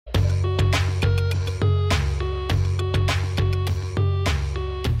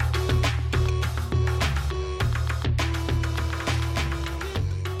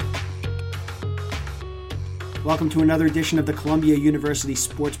Welcome to another edition of the Columbia University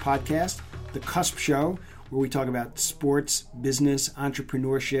Sports Podcast, The Cusp Show, where we talk about sports, business,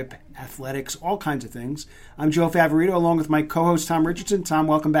 entrepreneurship, athletics, all kinds of things. I'm Joe Favorito, along with my co-host Tom Richardson. Tom,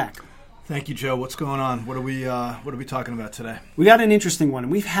 welcome back. Thank you, Joe. What's going on? What are we talking about today? We got an interesting one.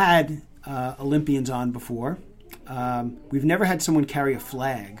 We've had Olympians on before. We've never had someone carry a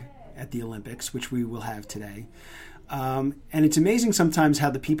flag at the Olympics, which we will have today. And it's amazing sometimes how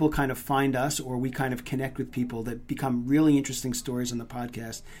the people kind of find us, or we kind of connect with people that become really interesting stories on the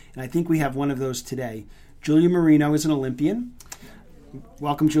podcast. And I think we have one of those today. Julia Marino is an Olympian.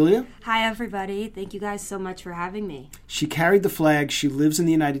 Welcome, Julia. Hi, everybody. Thank you guys so much for having me. She carried the flag. She lives in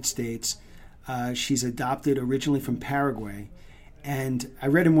the United States. She's adopted originally from Paraguay. And I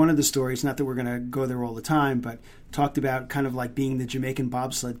read in one of the stories, not that we're going to go there all the time, but talked about kind of like being the Jamaican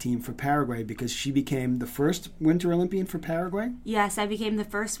bobsled team for Paraguay because she became the first Winter Olympian for Paraguay? Yes, I became the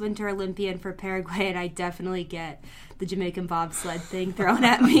first Winter Olympian for Paraguay, and I definitely get the Jamaican bobsled thing thrown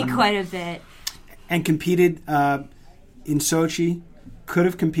at me quite a bit. And competed in Sochi, could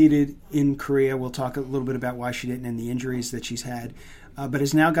have competed in Korea. We'll talk a little bit about why she didn't and the injuries that she's had, but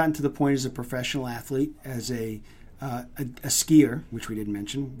has now gotten to the point as a professional athlete, as a skier, which we didn't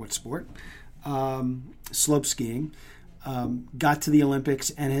mention, what sport, slope skiing, got to the Olympics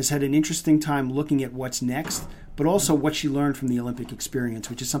and has had an interesting time looking at what's next, but also what she learned from the Olympic experience,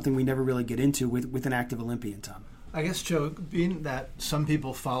 which is something we never really get into with an active Olympian, Tom. I guess, Joe, being that some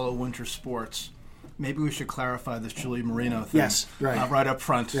people follow winter sports, maybe we should clarify this Julia Marino thing. Yes, right. Right up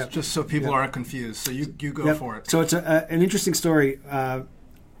front, Yep. just so people Yep. aren't confused. So you go for it. So it's an interesting story.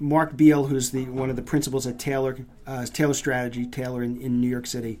 Mark Beal, who's one of the principals at Taylor Strategy, Taylor in New York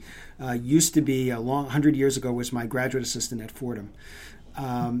City, used to be 100 years ago was my graduate assistant at Fordham.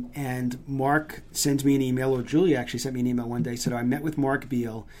 And Mark sends me an email, or Julia actually sent me an email one day, said, I met with Mark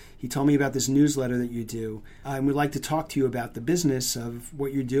Beal. He told me about this newsletter that you do, and we'd like to talk to you about the business of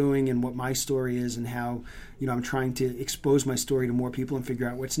what you're doing and what my story is and how, I'm trying to expose my story to more people and figure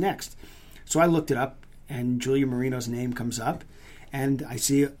out what's next. So I looked it up, and Julia Marino's name comes up, and I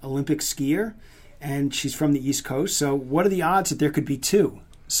see Olympic skier, and she's from the East Coast. So what are the odds that there could be two?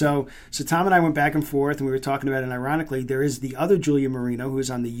 So Tom and I went back and forth, and we were talking about it, and ironically, there is the other Julia Marino, who is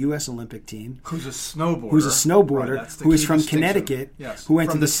on the U.S. Olympic team. Who's a snowboarder. Right, who is from Connecticut. Yes, who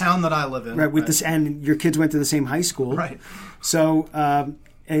went from to the town that I live in. Right, this, and your kids went to the same high school. Right. So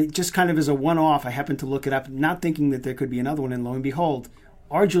it just kind of as a one-off, I happened to look it up, not thinking that there could be another one, and lo and behold,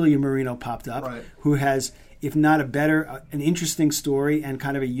 our Julia Marino popped up, right, who has, if not an interesting story and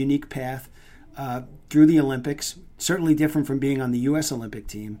kind of a unique path through the Olympics, certainly different from being on the U.S. Olympic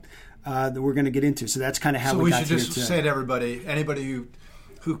team that we're going to get into. So that's kind of how we got here today. So we should just say to everybody, anybody who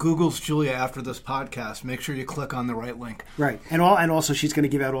Googles Julia after this podcast, make sure you click on the right link. Right. And also she's going to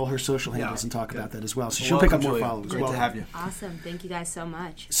give out all her social handles and talk about that as well. So she'll pick up more followers. Great to have you. Awesome. Thank you guys so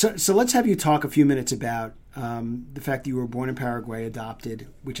much. So let's have you talk a few minutes about the fact that you were born in Paraguay, adopted,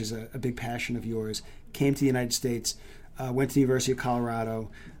 which is a big passion of yours, came to the United States, went to the University of Colorado,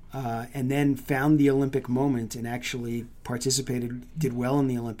 and then found the Olympic moment and actually participated, did well in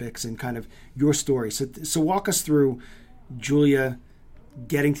the Olympics, and kind of your story. So walk us through Julia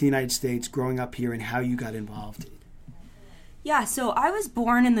getting to the United States, growing up here, and how you got involved. Yeah, so I was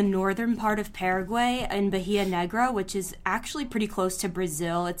born in the northern part of Paraguay in Bahia Negra, which is actually pretty close to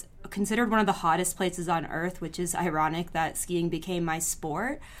Brazil. It's considered one of the hottest places on earth, which is ironic that skiing became my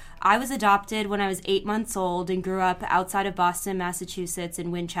sport. I was adopted when I was 8 months old and grew up outside of Boston, Massachusetts in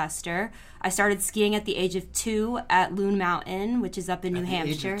Winchester. I started skiing at the age of 2 at Loon Mountain, which is up in New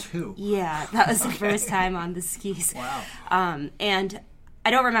Hampshire. Age of 2? Yeah, that was the first time on the skis. Wow. And I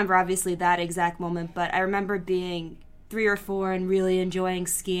don't remember, obviously, that exact moment, but I remember being 3 or 4 and really enjoying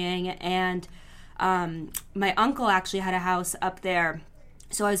skiing. And my uncle actually had a house up there,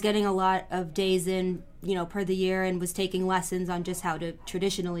 so I was getting a lot of days in, per the year, and was taking lessons on just how to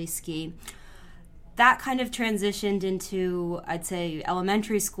traditionally ski. That kind of transitioned into, I'd say,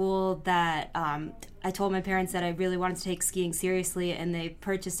 elementary school, that I told my parents that I really wanted to take skiing seriously, and they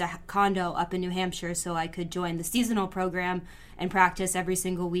purchased a condo up in New Hampshire so I could join the seasonal program and practice every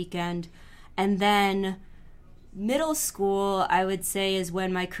single weekend. And then middle school, I would say, is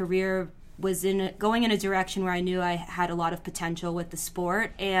when my career was going in a direction where I knew I had a lot of potential with the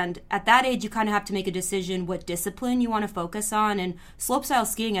sport. And at that age, you kind of have to make a decision what discipline you want to focus on. And slopestyle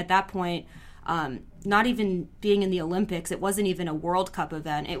skiing at that point, not even being in the Olympics, it wasn't even a World Cup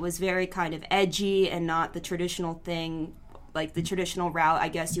event. It was very kind of edgy and not the traditional thing like the traditional route, I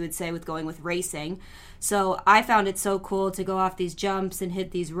guess you would say, with going with racing. So I found it so cool to go off these jumps and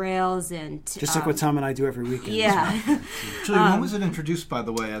hit these rails. And just like what Tom and I do every weekend. Yeah. Julie, when was it introduced, by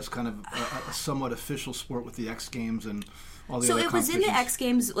the way, as kind of a somewhat official sport with the X Games and all the other competitions? So it was in the X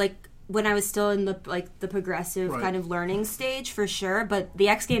Games, like, when I was still in the progressive kind of learning stage, for sure. But the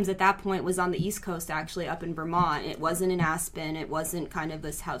X Games at that point was on the East Coast, actually, up in Vermont. It wasn't in Aspen. It wasn't kind of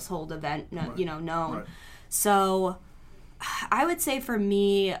this household event, known. Right. So I would say for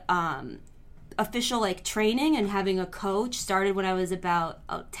me, official like training and having a coach started when I was about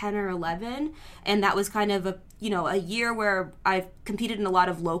 10 or 11, and that was kind of a year where I've competed in a lot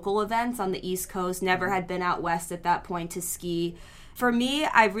of local events on the East Coast. Never had been out west at that point to ski. For me,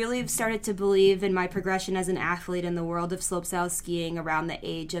 I really started to believe in my progression as an athlete in the world of slopestyle skiing around the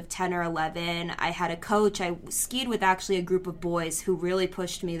age of 10 or 11. I had a coach. I skied with actually a group of boys who really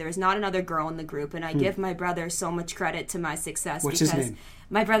pushed me. There was not another girl in the group, and I give my brother so much credit to my success. What's his name?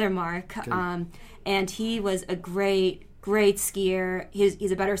 My brother Mark, and he was a great skier.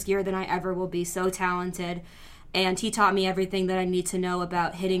 He's a better skier than I ever will be, so talented. And he taught me everything that I need to know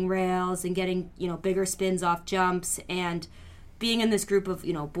about hitting rails and getting, bigger spins off jumps, and being in this group of,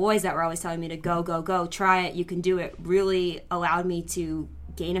 boys that were always telling me to go, try it, you can do it, really allowed me to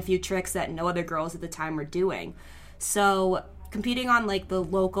gain a few tricks that no other girls at the time were doing. So competing on like the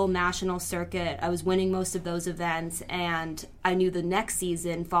local national circuit, I was winning most of those events, and I knew the next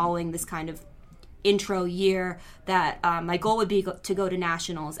season following this kind of intro year that my goal would be to go to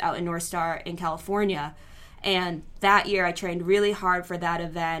nationals out in North Star in California. And that year I trained really hard for that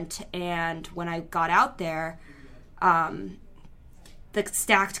event, and when I got out there, the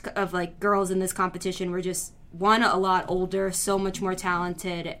stacked of like girls in this competition were just a lot older, so much more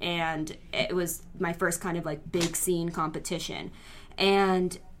talented, and it was my first kind of like big scene competition.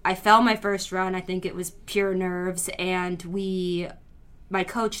 And I fell my first run. I think it was pure nerves, and my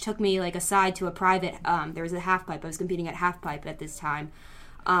coach took me like aside to a private, there was a half pipe. I was competing at half pipe at this time,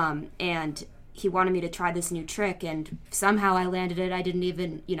 and he wanted me to try this new trick, and somehow I landed it. I didn't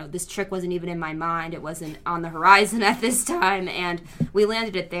even, this trick wasn't even in my mind. It wasn't on the horizon at this time, and we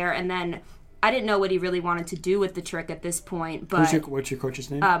landed it there. And then I didn't know what he really wanted to do with the trick at this point. But what's your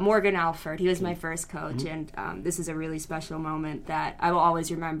coach's name? Morgan Alford. He was my first coach, and this is a really special moment that I will always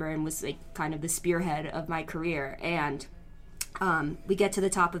remember, and was like kind of the spearhead of my career. And we get to the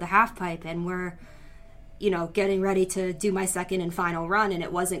top of the half pipe, and we're getting ready to do my second and final run, and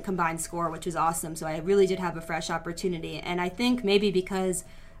it wasn't combined score, which was awesome. So I really did have a fresh opportunity. And I think maybe because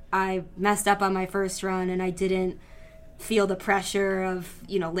I messed up on my first run and I didn't feel the pressure of,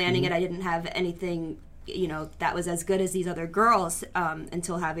 landing it, I didn't have anything, that was as good as these other girls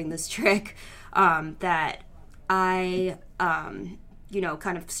until having this trick, that I,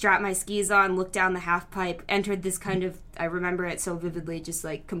 kind of strapped my skis on, looked down the half pipe, entered this kind of, I remember it so vividly, just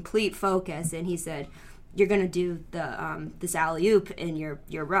like complete focus. And he said, "You're gonna do the this alley-oop in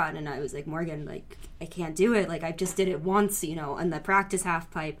your run." And I was like, "Morgan, like, I can't do it. Like, I just did it once, in the practice half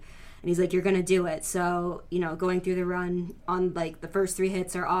pipe." And he's like, "You're gonna do it." So, going through the run on like the first 3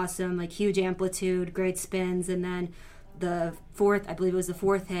 hits are awesome, like huge amplitude, great spins, and then the fourth, I believe it was the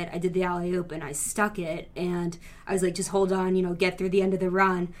fourth hit, I did the alley-oop and I stuck it, and I was like, "Just hold on, get through the end of the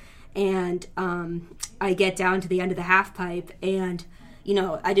run." And I get down to the end of the half pipe, and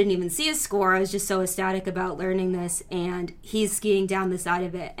I didn't even see a score. I was just so ecstatic about learning this, and he's skiing down the side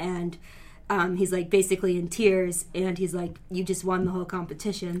of it, and he's like basically in tears, and he's like, "You just won the whole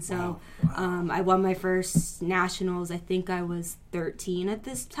competition." So wow. I won my first nationals. I think I was 13 at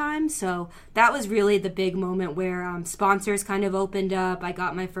this time. So that was really the big moment where sponsors kind of opened up. I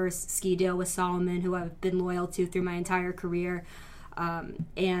got my first ski deal with Solomon, who I've been loyal to through my entire career.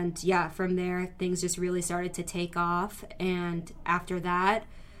 And yeah, from there, things just really started to take off. And after that,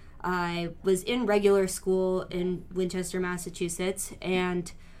 I was in regular school in Winchester, Massachusetts,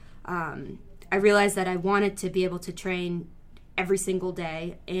 and I realized that I wanted to be able to train every single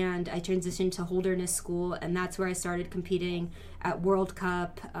day, and I transitioned to Holderness School, and that's where I started competing at World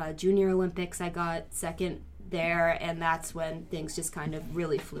Cup, Junior Olympics. I got second there, and that's when things just kind of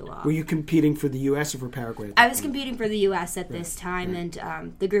really flew off. Were you competing for the U.S. or for Paraguay? I was competing for the U.S. at this time,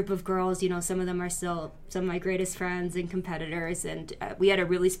 and the group of girls, some of them are still some of my greatest friends and competitors, and we had a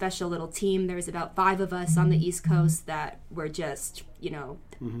really special little team. There was about 5 of us on the East Coast that were just,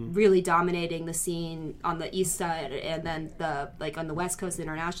 really dominating the scene on the East side, and then on the West Coast,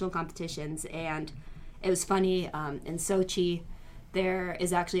 international competitions. And it was funny, in Sochi, there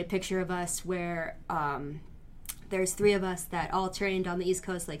is actually a picture of us where there's 3 of us that all trained on the East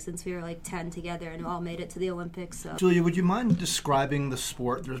Coast, like since we were like 10 together, and all made it to the Olympics. So, Julia, would you mind describing the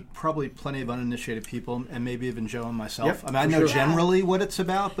sport? There's probably plenty of uninitiated people, and maybe even Joe and myself. Yep, I mean, I know sure. generally what it's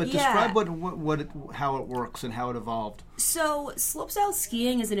about, but Yeah. describe how it works and how it evolved. So, slopestyle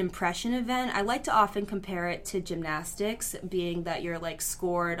skiing is an impression event. I like to often compare it to gymnastics, being that you're like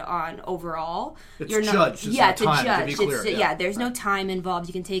scored on overall. It's you're judged. It's yeah, not to timed, to judge. be clear, It's, yeah. there's no time involved.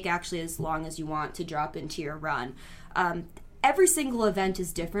 You can take actually as long as you want to drop into your run. Every single event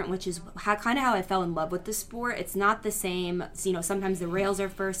is different, which is kind of how I fell in love with the sport. It's not the same. You know, sometimes the rails are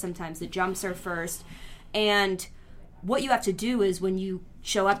first, sometimes the jumps are first, and what you have to do is when you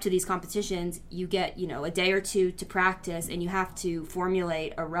show up to these competitions, you get, a day or 2 to practice, and you have to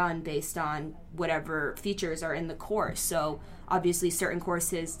formulate a run based on whatever features are in the course. So obviously certain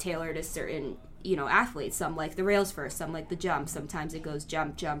courses tailor to certain, athletes. Some like the rails first, some like the jump. Sometimes it goes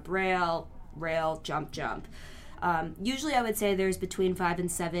jump, jump, rail, rail, jump, jump. Usually I would say there's between 5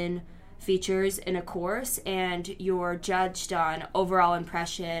 and 7 features in a course, and you're judged on overall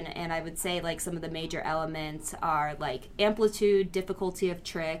impression, and I would say like some of the major elements are like amplitude, difficulty of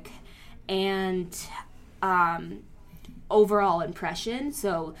trick, and overall impression.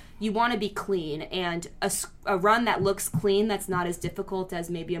 So you want to be clean, and a run that looks clean, that's not as difficult as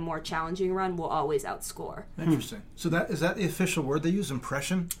maybe a more challenging run, will always outscore. Interesting. So is that the official word they use,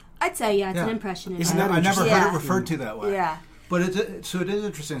 impression? I'd say, it's an impression. Isn't that I never interesting? heard it referred to that way. Yeah. But it is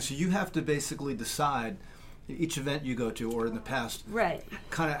interesting. So you have to basically decide each event you go to, or in the past, Right.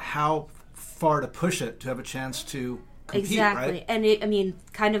 kind of how far to push it to have a chance to compete, Exactly. right? And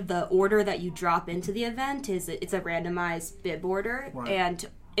kind of the order that you drop into the event it's a randomized bib order. Right. And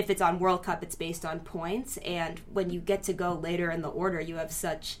if it's on World Cup, it's based on points. And when you get to go later in the order, you have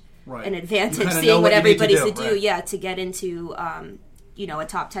such Right. an You advantage kinda know seeing what what you need to everybody's do, to do, right. to get into, a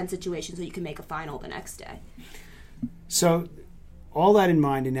top 10 situation so you can make a final the next day. So, all that in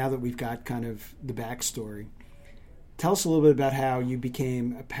mind, and now that we've got kind of the backstory, tell us a little bit about how you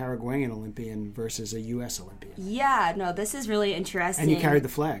became a Paraguayan Olympian versus a U.S. Olympian. Yeah, no, this is really interesting. And you carried the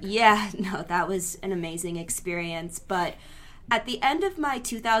flag. Yeah, no, that was an amazing experience. But at the end of my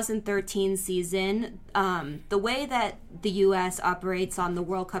 2013 season, the way that the U.S. operates on the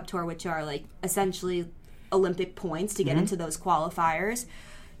World Cup Tour, which are like essentially Olympic points to get into those qualifiers,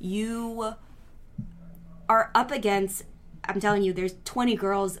 you are up against, I'm telling you, there's 20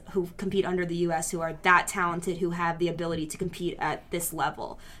 girls who compete under the U.S. who are that talented, who have the ability to compete at this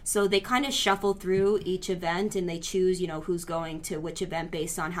level. So they kind of shuffle through each event, and they choose, who's going to which event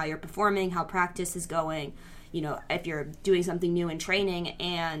based on how you're performing, how practice is going, if you're doing something new in training.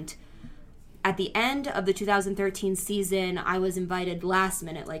 And at the end of the 2013 season, I was invited last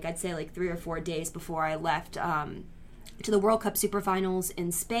minute, like I'd say like 3 or 4 days before I left, to the World Cup Superfinals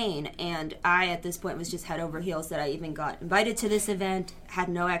in Spain. And I, at this point, was just head over heels that I even got invited to this event, had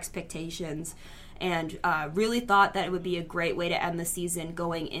no expectations, and really thought that it would be a great way to end the season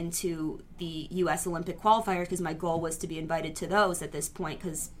going into the U.S. Olympic qualifiers, because my goal was to be invited to those at this point,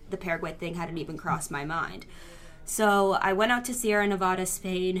 because the Paraguay thing hadn't even crossed my mind. So I went out to Sierra Nevada,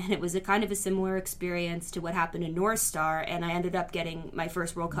 Spain, and it was a kind of a similar experience to what happened in North Star, and I ended up getting my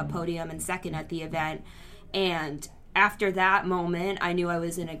first World Cup podium and second at the event. And after that moment, I knew I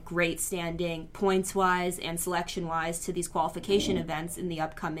was in a great standing, points-wise and selection-wise, to these qualification events in the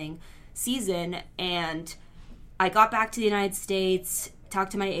upcoming season. And I got back to the United States,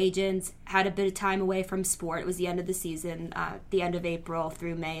 talked to my agents, had a bit of time away from sport. It was the end of the season. The end of April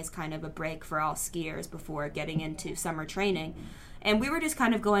through May is kind of a break for all skiers before getting into summer training. And we were just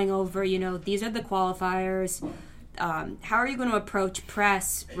kind of going over, these are the qualifiers. How are you going to approach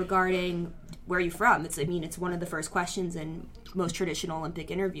press regarding where are you from? It's one of the first questions in most traditional Olympic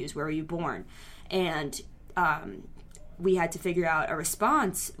interviews. Where are you born? And we had to figure out a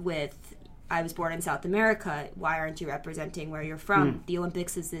response with, I was born in South America. Why aren't you representing where you're from? The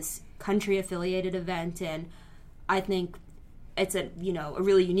Olympics is this country-affiliated event, and I think it's a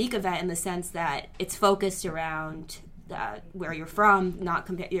really unique event in the sense that it's focused around where you're from.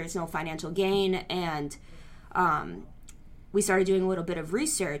 There's no financial gain, and we started doing a little bit of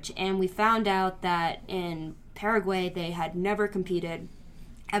research, and we found out that in Paraguay they had never competed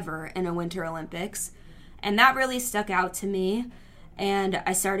ever in a Winter Olympics, and that really stuck out to me. And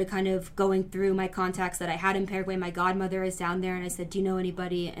I started kind of going through my contacts that I had in Paraguay. My godmother is down there, and I said, do you know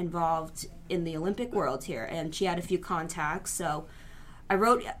anybody involved in the Olympic world here? And she had a few contacts, so I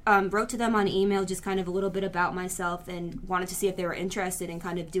wrote to them on email just kind of a little bit about myself and wanted to see if they were interested in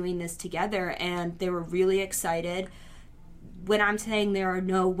kind of doing this together, and they were really excited. When I'm saying there are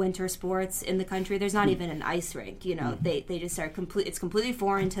no winter sports in the country, there's not even an ice rink. They just are it's completely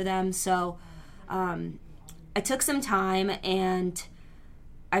foreign to them. So I took some time, and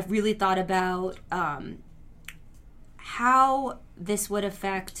I've really thought about how this would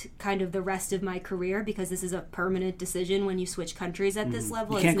affect kind of the rest of my career, because this is a permanent decision when you switch countries at this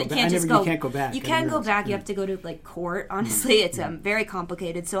level. You can't go back. You can't go back. You can go back. You have to go to like court. Honestly, it's very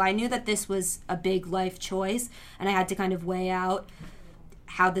complicated. So I knew that this was a big life choice, and I had to kind of weigh out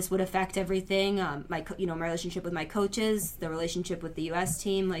how this would affect everything. My relationship with my coaches, the relationship with the U.S.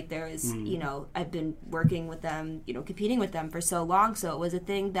 team. Like there is, I've been working with them, competing with them for so long. So it was a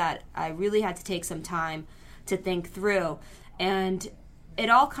thing that I really had to take some time to think through. And it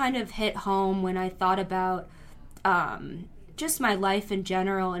all kind of hit home when I thought about just my life in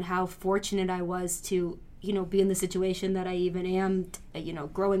general and how fortunate I was to, be in the situation that I even am,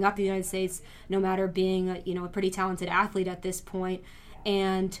 growing up in the United States, no matter being a pretty talented athlete at this point.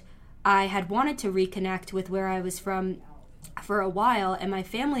 And I had wanted to reconnect with where I was from for a while, and my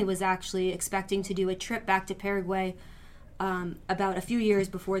family was actually expecting to do a trip back to Paraguay about a few years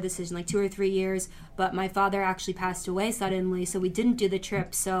before this decision, like 2 or 3 years, but my father actually passed away suddenly, so we didn't do the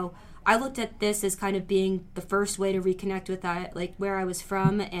trip. So I looked at this as kind of being the first way to reconnect with that, like where I was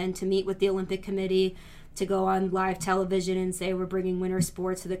from, and to meet with the Olympic Committee, to go on live television and say we're bringing winter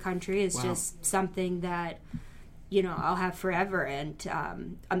sports to the country is just something that, I'll have forever. And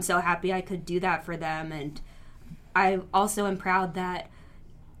I'm so happy I could do that for them. And I also am proud that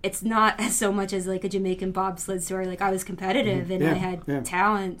it's not so much as like a Jamaican bobsled story. Like I was competitive and I had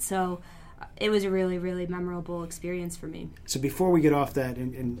talent. So it was a really, really memorable experience for me. So before we get off that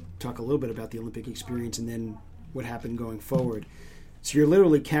and talk a little bit about the Olympic experience and then what happened going forward. So you're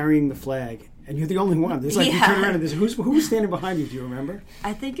literally carrying the flag, and you're the only one. There's you turn around and there's who was standing behind you? Do you remember?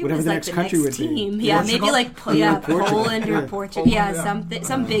 I think it Whatever was the like next the country next would team. Be. Yeah, maybe like Poland or Portugal. Poland,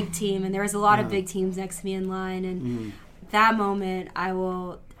 Some big team, and there was a lot of big teams next to me in line. And that moment, I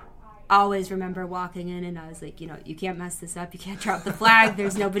will always remember walking in, and I was like, you can't mess this up. You can't drop the flag.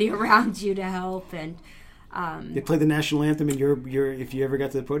 There's nobody around you to help. And they play the national anthem, and you're if you ever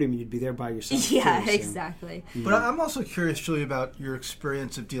got to the podium, you'd be there by yourself. Yeah, too, so. Exactly. But I'm also curious, Julie, about your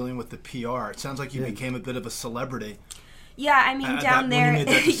experience of dealing with the PR. It sounds like you became a bit of a celebrity. Yeah, I mean, down there,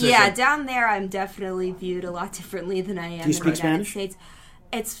 down there, I'm definitely viewed a lot differently than I am in the United States.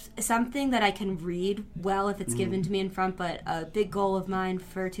 It's something that I can read well if it's given to me in front, but a big goal of mine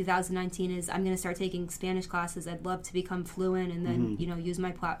for 2019 is I'm going to start taking Spanish classes. I'd love to become fluent and then, use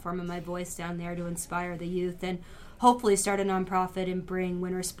my platform and my voice down there to inspire the youth and hopefully start a nonprofit and bring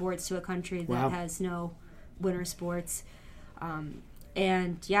winter sports to a country that has no winter sports. That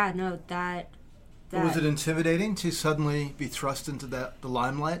was it intimidating to suddenly be thrust into the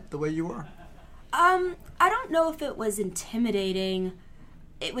limelight the way you were? I don't know if it was intimidating.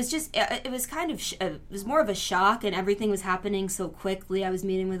 It was just, it was kind of, it was more of a shock, and everything was happening so quickly. I was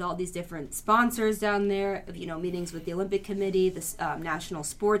meeting with all these different sponsors down there, meetings with the Olympic Committee, the National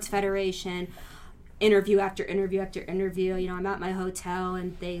Sports Federation, interview after interview after interview. I'm at my hotel,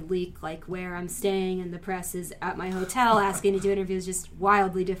 and they leak, like, where I'm staying, and the press is at my hotel asking to do interviews, just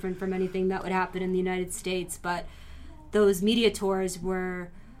wildly different from anything that would happen in the United States. But those media tours were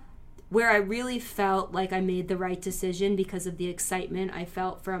where I really felt like I made the right decision because of the excitement I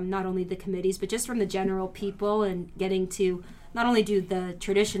felt from not only the committees, but just from the general people, and getting to not only do the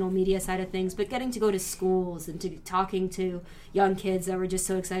traditional media side of things, but getting to go to schools and to talking to young kids that were just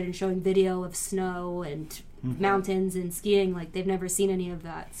so excited and showing video of snow and mountains and skiing like they've never seen any of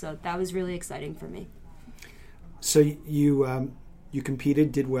that. So that was really exciting for me. So you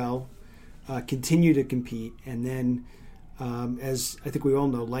competed, did well, continue to compete, and then as I think we all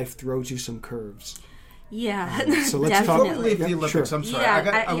know, life throws you some curves. Yeah, so let's definitely. Before we leave the Olympics, sure. I'm sorry.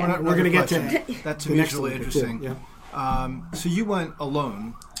 Yeah, we're going to get to that. To the me next is really Olympic interesting. too, yeah. So you went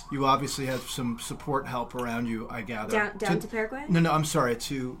alone. You obviously had some support help around you, I gather. Down to Paraguay? No, I'm sorry,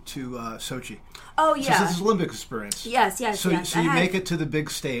 to Sochi. Oh, yeah. So this is Olympic experience. Yes. So you make it to the big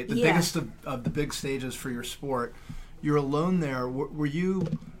stage, the biggest of the big stages for your sport. You're alone there. Were you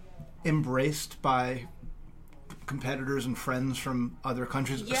embraced by competitors and friends from other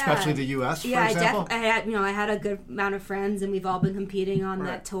countries, especially the U.S., for example? I had a good amount of friends, and we've all been competing on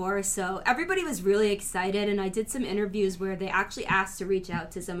that tour. So everybody was really excited, and I did some interviews where they actually asked to reach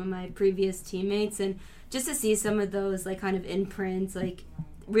out to some of my previous teammates, and just to see some of those like kind of imprints, like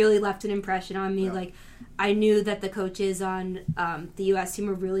really left an impression on me. Like I knew that the coaches on the U.S. team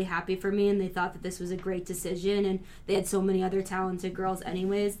were really happy for me, and they thought that this was a great decision, and they had so many other talented girls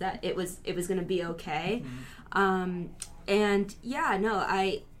anyways that it was going to be okay.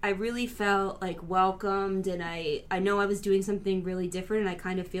 I really felt like welcomed, and I know I was doing something really different, and I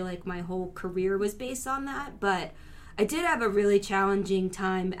kind of feel like my whole career was based on that, but I did have a really challenging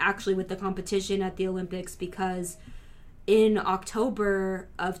time actually with the competition at the Olympics, because in October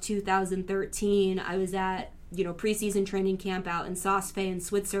of 2013, I was at, preseason training camp out in Saas-Fee in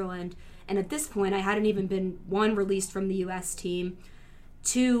Switzerland. And at this point, I hadn't even been, one, released from the U.S. team.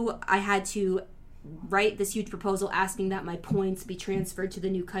 Two, I had to write this huge proposal asking that my points be transferred to the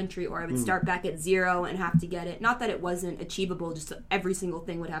new country, or I would start back at zero and have to get it. Not that it wasn't achievable, just every single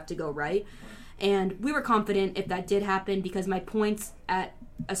thing would have to go right. And we were confident if that did happen, because my points at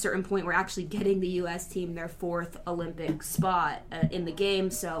a certain point were actually getting the U.S. team their 4th Olympic spot in the game.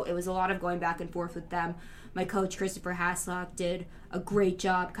 So it was a lot of going back and forth with them. My coach, Christopher Haslock, did a great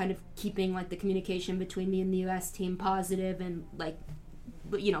job kind of keeping the communication between me and the U.S. team positive, and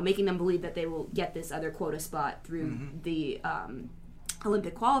making them believe that they will get this other quota spot through the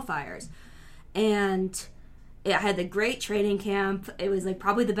Olympic qualifiers. And I had the great training camp. It was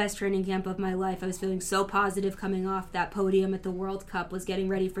probably the best training camp of my life. I was feeling so positive coming off that podium at the World Cup, was getting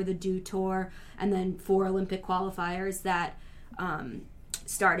ready for the DO Tour, and then 4 Olympic qualifiers that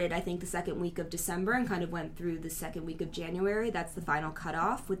started, I think, the second week of December and kind of went through the second week of January. That's the final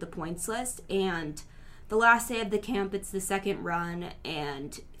cutoff with the points list. And the last day of the camp, it's the second run,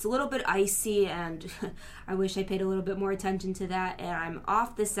 and it's a little bit icy, and I wish I paid a little bit more attention to that. And I'm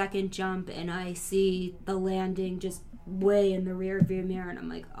off the second jump, and I see the landing just way in the rear view mirror, and I'm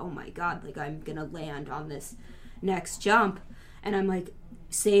like, oh my God, I'm gonna land on this next jump. And I'm like,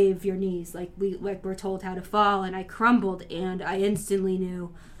 save your knees, we're told how to fall. And I crumbled, and I instantly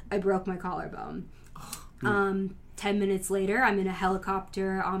knew I broke my collarbone. 10 minutes later, I'm in a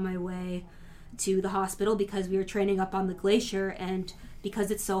helicopter on my way to the hospital, because we were training up on the glacier, and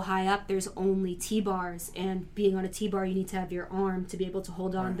because it's so high up, there's only T-bars, and being on a T-bar, you need to have your arm to be able to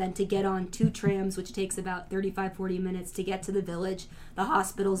hold on. Right. Then to get on 2 trams, which takes about 35-40 minutes to get to the village. The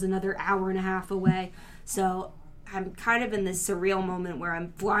hospital's another hour and a half away. So I'm kind of in this surreal moment where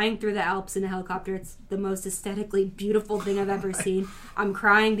I'm flying through the Alps in a helicopter. It's the most aesthetically beautiful thing I've ever seen. I'm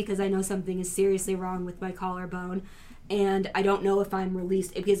crying because I know something is seriously wrong with my collarbone. And I don't know if I'm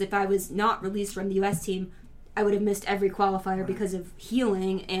released, because if I was not released from the U.S. team, I would have missed every qualifier because of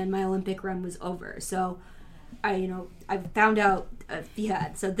healing, and my Olympic run was over. So I found out,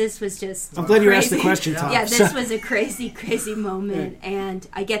 so this was just I'm glad crazy. You asked the question, Tom. Yeah, this was a crazy, crazy moment. And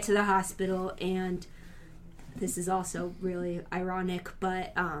I get to the hospital, and this is also really ironic,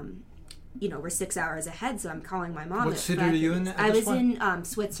 but we're 6 hours ahead, so I'm calling my mom. What city are you in? I was in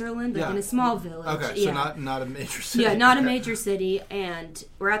Switzerland, in a small village. Okay, so not a major city. Yeah, not a major city, and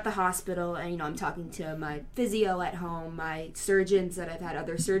we're at the hospital, and I'm talking to my physio at home, my surgeons that I've had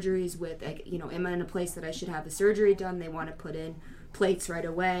other surgeries with. Am I in a place that I should have the surgery done? They want to put in plates right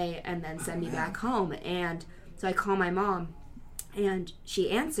away and then send me back home. And so I call my mom, and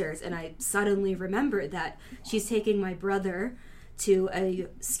she answers, and I suddenly remember that she's taking my brother to a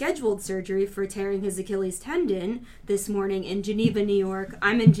scheduled surgery for tearing his Achilles tendon this morning in Geneva, New York.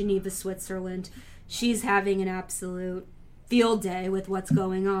 I'm in Geneva, Switzerland. She's having an absolute field day with what's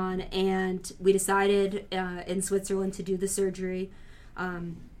going on, and we decided in Switzerland to do the surgery.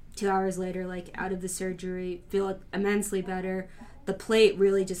 2 hours later, out of the surgery, feel immensely better. The plate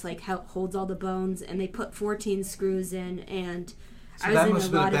really just holds all the bones, and they put 14 screws in, and so that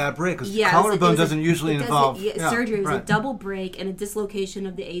must have been a bad break, because collarbone doesn't usually involve surgery. It was a double break and a dislocation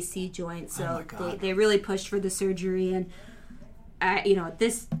of the AC joint. So they really pushed for the surgery, and at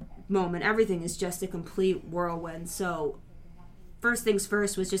this moment, everything is just a complete whirlwind. So first things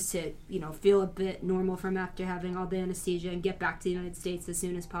first was just to feel a bit normal from after having all the anesthesia, and get back to the United States as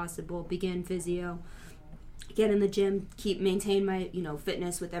soon as possible. Begin physio, get in the gym, maintain my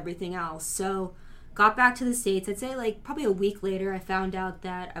fitness with everything else. So got back to the States. I'd say probably a week later, I found out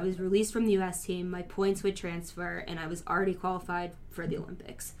that I was released from the U.S. team. My points would transfer, and I was already qualified for the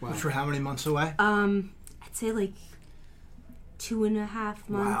Olympics. Wow. Which were how many months away? I'd say 2.5 months.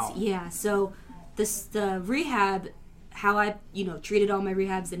 Wow. Yeah. So the rehab, how I treated all my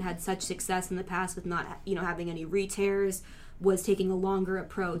rehabs and had such success in the past with not having any re-tears, was taking a longer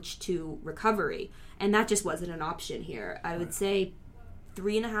approach to recovery, and that just wasn't an option here. I would say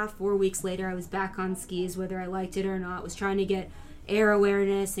 3.5, 4 weeks later, I was back on skis, whether I liked it or not. Was trying to get air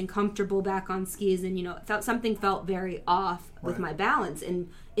awareness and comfortable back on skis, and something felt very off with my balance, and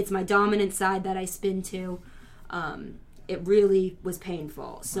it's my dominant side that I spin to. It really was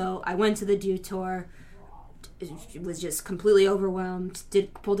painful. So I went to the DO Tour. Was just completely overwhelmed.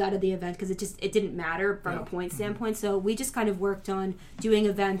 Pulled out of the event because it didn't matter from a point standpoint. So we just kind of worked on doing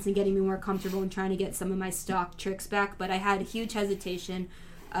events and getting me more comfortable and trying to get some of my stock tricks back. But I had huge hesitation.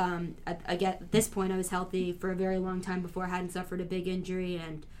 At this point, I was healthy for a very long time before I hadn't suffered a big injury,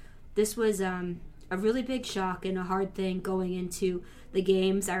 and this was a really big shock and a hard thing going into the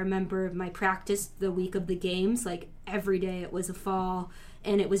games. I remember my practice the week of the games, like every day it was a fall,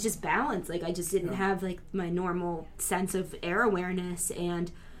 and it was just balance. Like I just didn't have like my normal sense of air awareness,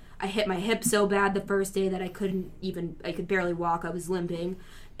 and I hit my hip so bad the first day that I could barely walk. I was limping.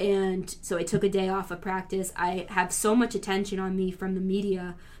 And so I took a day off of practice. I have so much attention on me from the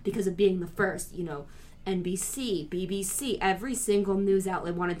media because of being the first, NBC, BBC, every single news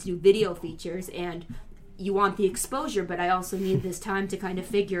outlet wanted to do video features, and you want the exposure, but I also need this time to kind of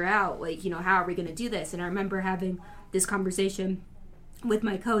figure out, how are we going to do this? And I remember having this conversation with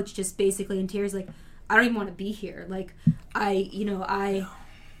my coach, just basically in tears, like, I don't even want to be here. Like, I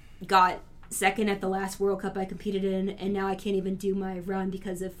got second at the last World Cup I competed in, and now I can't even do my run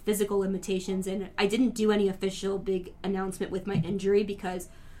because of physical limitations. And I didn't do any official big announcement with my injury because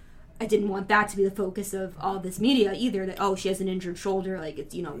I didn't want that to be the focus of all this media either, that, she has an injured shoulder, like,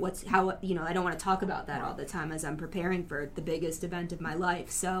 it's, I don't want to talk about that all the time as I'm preparing for the biggest event of my life.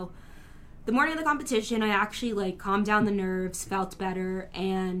 So the morning of the competition, I actually, calmed down the nerves, felt better,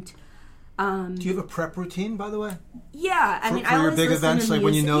 and do you have a prep routine, by the way? Yeah, I mean, for your big events, like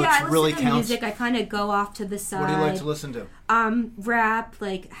when you know it really counts. Music. I kind of go off to the side. What do you like to listen to? Rap,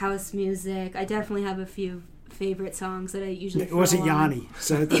 like house music. I definitely have a few favorite songs that I usually. It wasn't Yanni,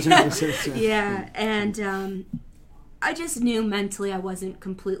 so it doesn't. Yeah, and I just knew mentally I wasn't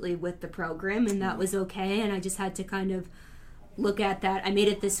completely with the program, and that was okay. And I just had to kind of look at that. I made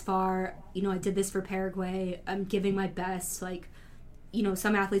it this far. I did this for Paraguay. I'm giving my best.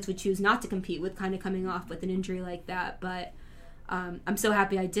 Some athletes would choose not to compete with kind of coming off with an injury like that, but I'm so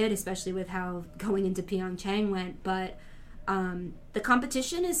happy I did, especially with how going into Pyeongchang went. But the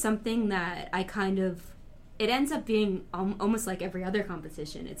competition is something that it ends up being almost like every other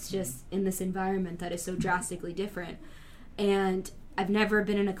competition. It's just in this environment that is so drastically different. And I've never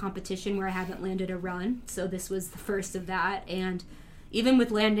been in a competition where I haven't landed a run, so this was the first of that. And even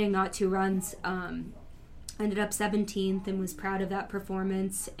with landing not 2 runs, ended up 17th and was proud of that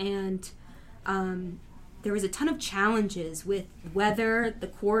performance. And there was a ton of challenges with weather. The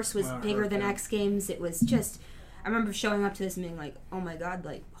course was bigger than X Games. It was just, I remember showing up to this and being like, oh my God,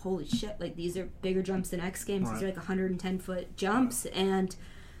 like, holy shit, like, these are bigger jumps than X Games. These are like 110-foot jumps. And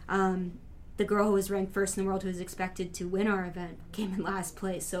the girl who was ranked first in the world, who was expected to win our event, came in last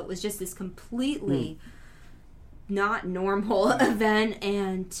place. So it was just this completely not normal event.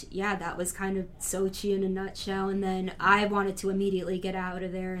 And yeah, that was kind of Sochi in a nutshell. And then I wanted to immediately get out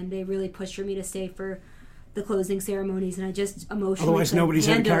of there, and they really pushed for me to stay for the cllosing ceremonies, and I just emotionally otherwise nobody's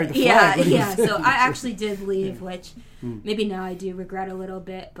ever carried the flag. Yeah. So I actually did leave, which maybe now I do regret a little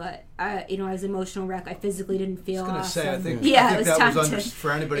bit, but I was an emotional wreck. I physically didn't feel awesome. I think that was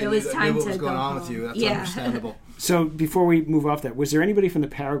for anybody who knew what was going on with you. That's understandable. So before we move off that, was there anybody from the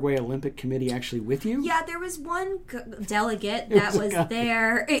Paraguay Olympic Committee actually with you? Yeah, there was one delegate that was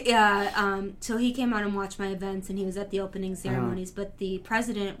there. So he came out and watched my events, and he was at the opening ceremonies, but the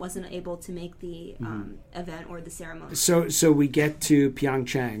president wasn't able to make the event or the ceremony. So we get to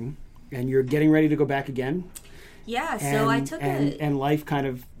Pyeongchang, and you're getting ready to go back again? Yeah, so I took and life kind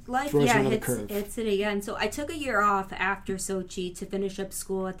of throws another curve. Hits it again. So I took a year off after Sochi to finish up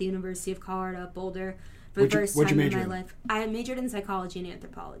school at the University of Colorado Boulder for the first time in my life. I majored in psychology and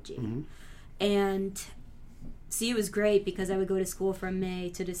anthropology. And see, it was great because I would go to school from May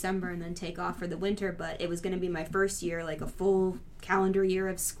to December and then take off for the winter, but it was going to be my first year, like a full calendar year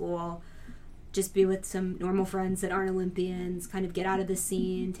of school. Just be with some normal friends that aren't Olympians, kind of get out of the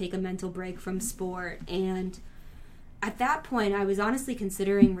scene, take a mental break from sport. And at that point, I was honestly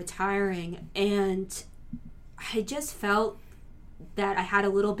considering retiring, and I just felt that I had a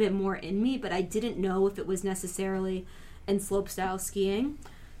little bit more in me, but I didn't know if it was necessarily in slopestyle skiing.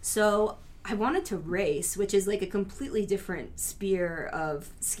 So I wanted to race, which is like a completely different sphere of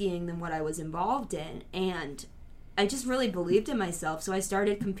skiing than what I was involved in. And I just really believed in myself. So I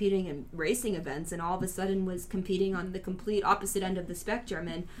started competing in racing events, and all of a sudden was competing on the complete opposite end of the spectrum.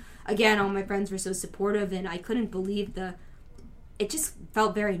 And again, all my friends were so supportive, and I couldn't believe it just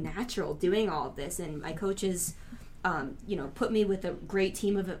felt very natural doing all of this. And my coaches, put me with a great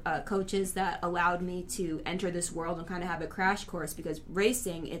team of coaches that allowed me to enter this world and kind of have a crash course, because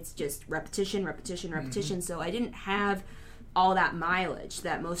racing, it's just repetition. So I didn't have all that mileage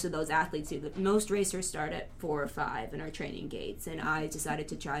that most of those athletes do. Most racers start at 4 or 5 in our training gates, and I decided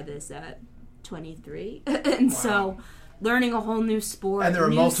to try this at 23. And so learning a whole new sport. And there are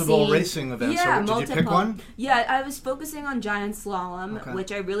multiple racing events. Yeah, so did you pick one? Yeah, I was focusing on giant slalom,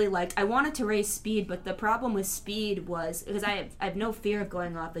 which I really liked. I wanted to race speed, but the problem with speed was, because I have no fear of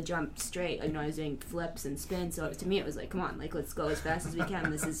going off the jump straight. I was doing flips and spins, so to me it was like, come on, like, let's go as fast as we can.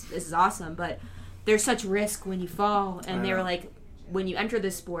 This is awesome. But there's such risk when you fall, and they were like, when you enter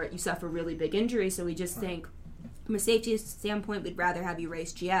this sport, you suffer really big injuries, so we just think, from a safety standpoint, we'd rather have you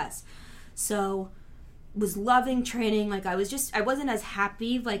race GS. So, was loving training. Like, I wasn't as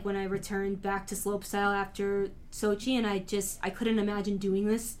happy, like, when I returned back to slopestyle after Sochi, and I couldn't imagine doing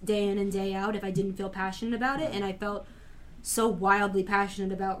this day in and day out if I didn't feel passionate about it, and I felt so wildly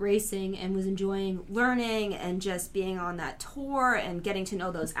passionate about racing and was enjoying learning and just being on that tour and getting to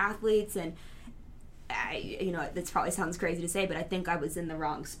know those athletes. And this probably sounds crazy to say, but I think I was in the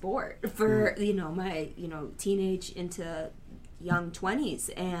wrong sport for, my, teenage into young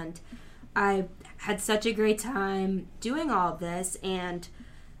 20s. And I had such a great time doing all of this, and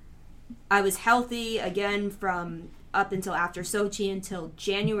I was healthy again from up until after Sochi until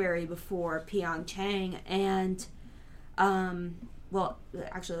January before Pyeongchang. And,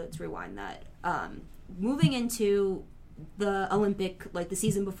 actually, let's rewind that. Moving into the Olympic, like the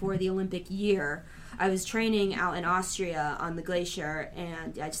season before the Olympic year, I was training out in Austria on the glacier,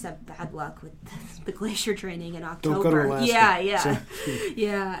 and I just have bad luck with the glacier training in October. Don't go to Alaska.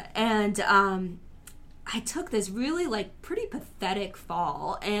 Yeah. And I took this really, like, pretty pathetic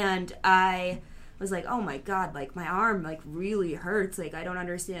fall, and I was like, oh my God, like, my arm, like, really hurts. Like, I don't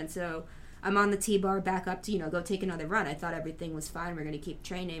understand. So I'm on the T-bar back up to, go take another run. I thought everything was fine. We're going to keep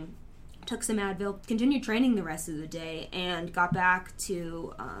training. Took some Advil, continued training the rest of the day, and got back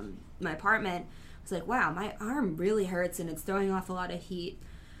to my apartment. I was like, wow, my arm really hurts, and it's throwing off a lot of heat.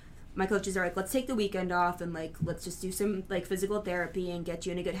 My coaches are like, let's take the weekend off, and, like, let's just do some, like, physical therapy and get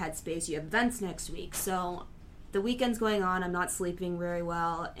you in a good headspace. You have events next week. So the weekend's going on. I'm not sleeping very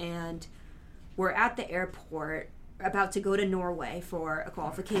well, and we're at the airport about to go to Norway for a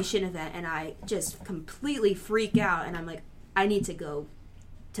qualification event, and I just completely freak out, and I'm like, I need to go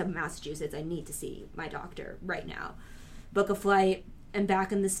to Massachusetts. I need to see my doctor right now. Book a flight, and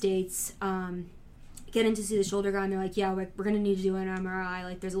back in the States, get in to see the shoulder guy, and they're like, yeah, we're going to need to do an MRI.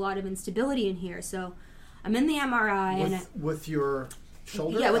 Like, there's a lot of instability in here. So I'm in the MRI. With your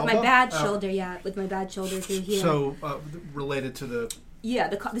shoulder? Yeah, with elbow? my bad shoulder, with my bad shoulder through here. So, related to the... Yeah,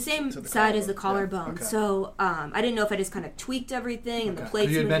 the same side as the collarbone. Yeah, okay. So I didn't know if I just kind of tweaked everything and the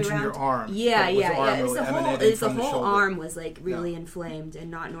plates moved around. You had mentioned your arm. Yeah. Really the whole arm was, like, really inflamed and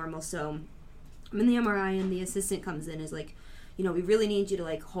not normal. So I'm in the MRI, and the assistant comes in and is like, we really need you to,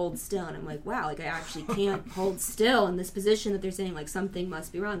 like, hold still. And I'm like, wow, like, I actually can't hold still in this position that they're saying, like, something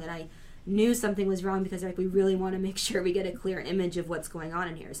must be wrong. And I knew something was wrong because, like, we really want to make sure we get a clear image of what's going on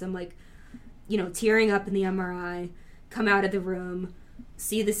in here. So I'm, like, tearing up in the MRI, come out of the room,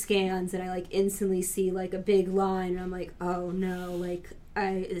 see the scans, and I, like, instantly see, like, a big line, and I'm like, oh no, like,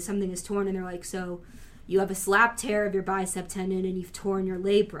 something is torn. And they're like, so you have a slap tear of your bicep tendon and you've torn your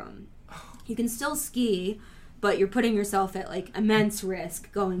labrum. You can still ski, but you're putting yourself at, like, immense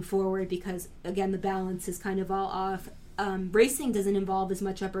risk going forward because, again, the balance is kind of all off. Racing doesn't involve as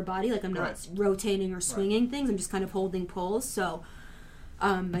much upper body. Like, I'm not rotating or swinging things. I'm just kind of holding poles. So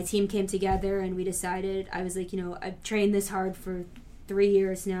my team came together, and we decided, I was like, I've trained this hard for 3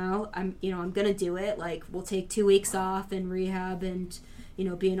 years now. I'm gonna do it. Like, we'll take 2 weeks off and rehab and,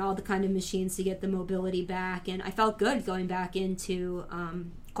 be in all the kind of machines to get the mobility back. And I felt good going back into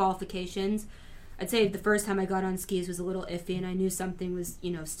qualifications. I'd say the first time I got on skis was a little iffy, and I knew something was,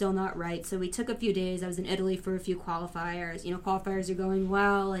 still not right. So we took a few days. I was in Italy for a few qualifiers. Qualifiers are going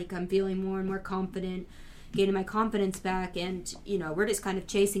well. Like, I'm feeling more and more confident, gaining my confidence back, and, we're just kind of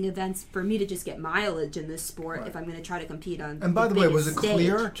chasing events for me to just get mileage in this sport if I'm going to try to compete on And by the way, was it stage.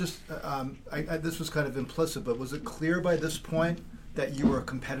 clear, just, this was kind of implicit, but was it clear by this point that you were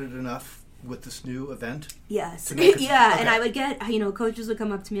competitive enough with this new event? Yes. Yeah, okay. And I would get, coaches would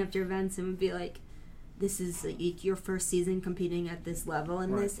come up to me after events and would be like, this is, like, your first season competing at this level,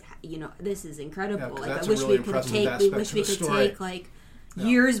 and this, this is incredible. Yeah, like, I wish we could take like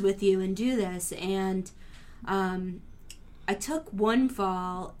years with you and do this. And I took one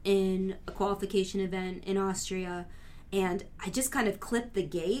fall in a qualification event in Austria, and I just kind of clipped the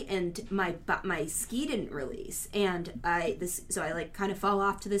gate, and my ski didn't release, and so I like kind of fall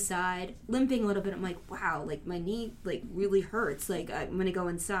off to the side, limping a little bit. I'm like, wow, like, my knee, like, really hurts. Like, I'm gonna go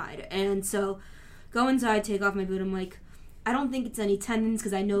inside, and so go inside, take off my boot. I'm like, I don't think it's any tendons,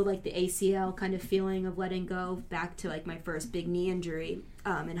 because I know, like, the ACL kind of feeling of letting go back to, like, my first big knee injury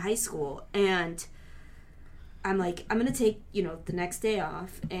in high school. And I'm like, I'm going to take, the next day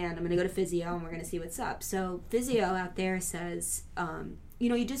off, and I'm going to go to physio, and we're going to see what's up. So physio out there says,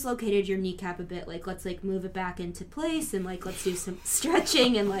 you dislocated your kneecap a bit. Like, let's, like, move it back into place, and, like, let's do some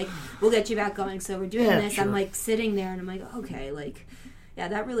stretching, and, like, we'll get you back going. So we're doing this. Sure. I'm, like, sitting there, and I'm like, okay, like, yeah,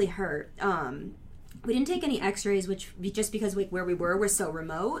 that really hurt. We didn't take any x-rays, which just because, like, where we were so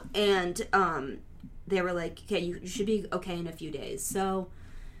remote, and they were like, okay, you should be okay in a few days. So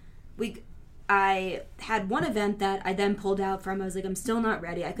I had one event that I then pulled out from. I was like, I'm still not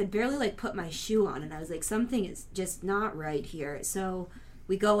ready. I could barely like put my shoe on, and I was like, something is just not right here. So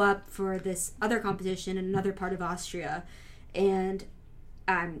we go up for this other competition in another part of Austria, and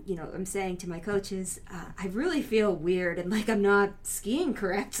I'm saying to my coaches, I really feel weird, and like I'm not skiing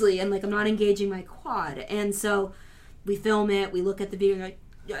correctly, and like I'm not engaging my quad. And so we film it, we look at the video, and like,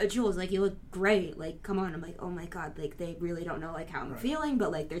 Jules, like, you look great, like, come on. I'm like, oh my god, like, they really don't know like how I'm feeling,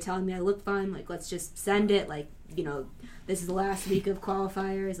 but like they're telling me I look fine, like, let's just send it, like, this is the last week of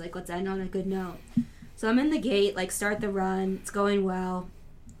qualifiers, like, let's end on a good note. So I'm in the gate, like, start the run, it's going well,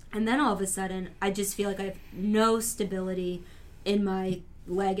 and then all of a sudden I just feel like I have no stability in my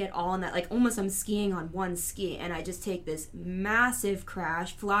leg at all, and that like almost I'm skiing on one ski, and I just take this massive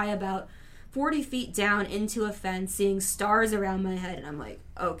crash, fly about 40 feet down into a fence, seeing stars around my head, and I'm like,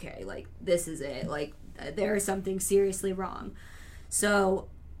 okay, like, this is it, like, there's something seriously wrong. So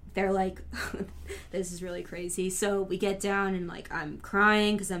they're like, this is really crazy. So we get down, and like I'm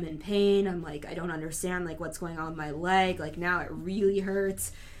crying because I'm in pain. I'm like, I don't understand like what's going on with my leg, like now it really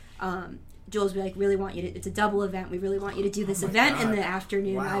hurts. Jules, we like really want you to, it's a double event, we really want you to do this event in the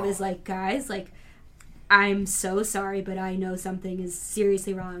afternoon. Wow. I was like, guys, like, I'm so sorry, but I know something is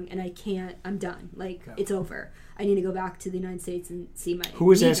seriously wrong, and I can't, I'm done. Like, it's over. I need to go back to the United States and see my Who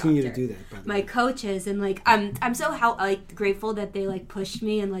was asking doctor. you to do that, by the way? My coaches, and like, I'm so grateful that they like pushed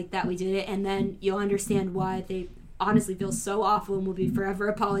me and like that we did it, and then you'll understand why they honestly feel so awful and will be forever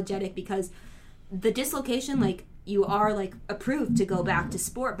apologetic, because the dislocation, like, you are like approved to go back to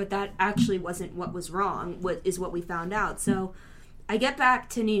sport, but that actually wasn't what was wrong, is what we found out. So I get back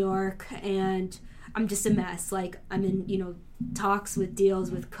to New York, and I'm just a mess. Like, I'm in, talks with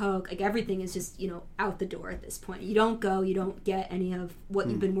deals with Coke. Like, everything is just, out the door at this point. You don't get any of what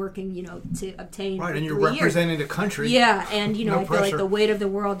you've been working, to obtain. Right, and you're representing the country. Yeah, and, no I feel like the weight of the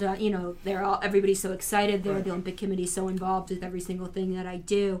world, everybody's so excited there. Right. The Olympic Committee's so involved with every single thing that I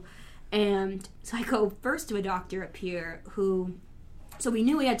do. And so I go first to a doctor up here so we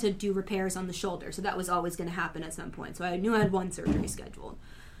knew we had to do repairs on the shoulder. So that was always going to happen at some point. So I knew I had one surgery scheduled.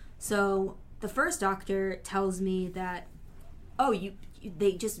 So the first doctor tells me that,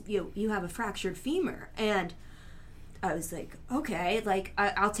 you have a fractured femur. And I was like, okay, like,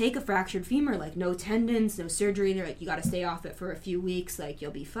 I'll take a fractured femur, like, no tendons, no surgery. They're like, you got to stay off it for a few weeks, like,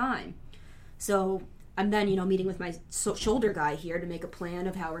 you'll be fine. So I'm then, meeting with my shoulder guy here to make a plan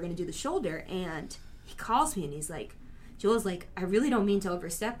of how we're going to do the shoulder. And he calls me, and he's like, Jules, like, I really don't mean to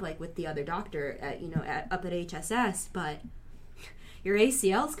overstep, like, with the other doctor up at HSS, but your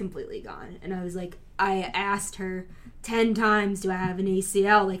ACL's completely gone. And I was like, I asked her 10 times, do I have an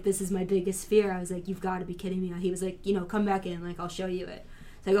ACL? Like, this is my biggest fear. I was like, you've got to be kidding me. He was like, come back in, like, I'll show you it.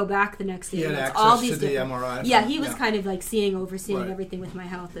 So I go back the next day. He had access to the MRI. Yeah, he was kind of like overseeing everything with my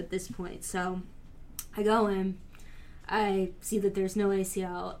health at this point. So I go in, I see that there's no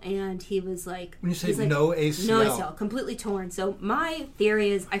ACL, and he was like... When you say no ACL? No ACL, completely torn. So my theory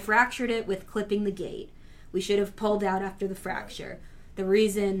is I fractured it with clipping the gate. We should have pulled out after the fracture. The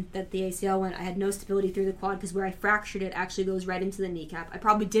reason that the ACL went, I had no stability through the quad, because where I fractured it actually goes right into the kneecap. I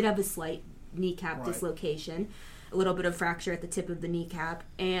probably did have a slight kneecap dislocation, a little bit of fracture at the tip of the kneecap,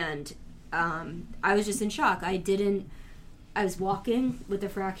 and I was just in shock. I was walking with a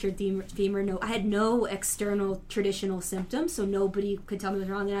fractured femur. I had no external traditional symptoms, so nobody could tell me what was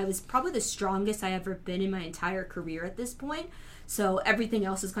wrong, and I was probably the strongest I ever been in my entire career at this point, so everything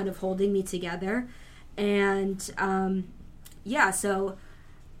else is kind of holding me together. And so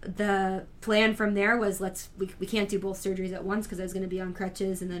the plan from there was we can't do both surgeries at once, because I was going to be on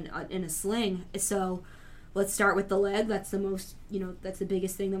crutches and then in a sling. So let's start with the leg. That's the most, that's the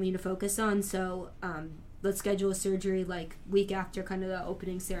biggest thing that we need to focus on. So let's schedule a surgery like week after kind of the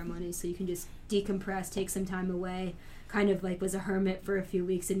opening ceremony, so you can just decompress, take some time away. Kind of like was a hermit for a few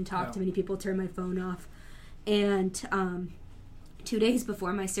weeks, didn't talk to many people, turned my phone off. And 2 days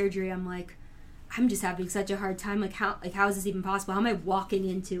before my surgery, I'm like, I'm just having such a hard time. Like, how is this even possible? How am I walking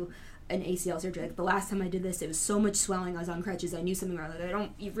into an ACL surgery? Like, the last time I did this, it was so much swelling. I was on crutches. I knew something wrong. Like, I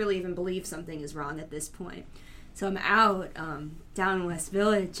don't really even believe something is wrong at this point. So I'm out down in West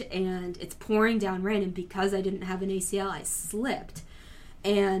Village, and it's pouring down rain. And because I didn't have an ACL, I slipped.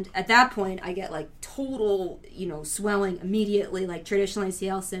 And at that point, I get like total, swelling immediately, like traditional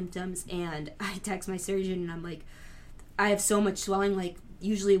ACL symptoms. And I text my surgeon, and I'm like, I have so much swelling, like,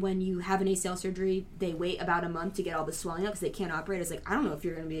 usually when you have an ACL surgery, they wait about a month to get all the swelling up because they can't operate. I was like, I don't know if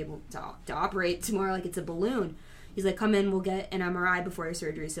you're going to be able to operate tomorrow, like it's a balloon. He's like, come in, we'll get an MRI before your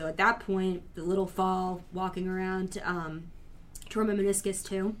surgery. So at that point, the little fall, walking around, tore my meniscus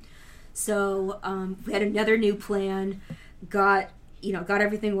too. So we had another new plan, got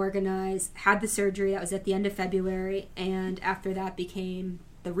everything organized, had the surgery. That was at the end of February, and after that became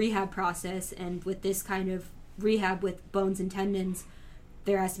the rehab process. And with this kind of rehab with bones and tendons,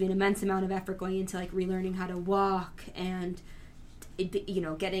 there has to be an immense amount of effort going into like relearning how to walk, and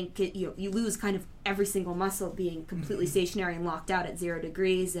you lose kind of every single muscle, being completely stationary and locked out at 0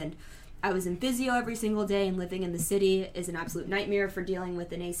 degrees. And I was in physio every single day, and living in the city is an absolute nightmare for dealing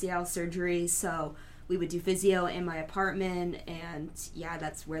with an ACL surgery. So we would do physio in my apartment, and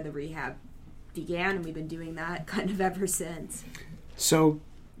that's where the rehab began, and we've been doing that kind of ever since. So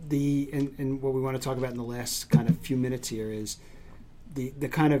and what we want to talk about in the last kind of few minutes here is the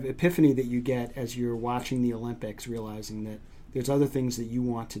kind of epiphany that you get as you're watching the Olympics, realizing that there's other things that you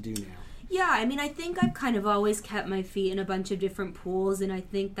want to do now. Yeah, I mean, I think I've kind of always kept my feet in a bunch of different pools, and I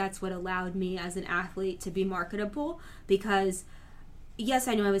think that's what allowed me as an athlete to be marketable, because yes,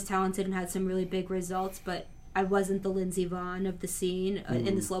 I knew I was talented and had some really big results, but I wasn't the Lindsey Vonn of the scene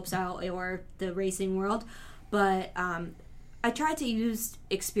in the slopestyle or the racing world. But I tried to use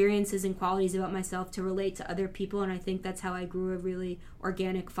experiences and qualities about myself to relate to other people, and I think that's how I grew a really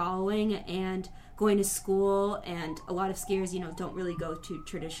organic following. And going to school, and a lot of skiers, don't really go to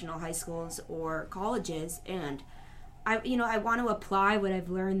traditional high schools or colleges, and I want to apply what I've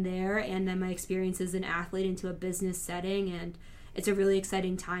learned there and then my experience as an athlete into a business setting, and it's a really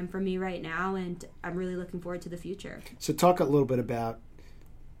exciting time for me right now, and I'm really looking forward to the future. So talk a little bit about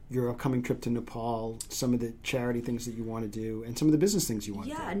your upcoming trip to Nepal, some of the charity things that you want to do, and some of the business things you want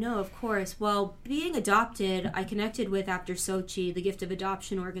to do. Yeah, no, of course. Well, being adopted, I connected with, after Sochi, the Gift of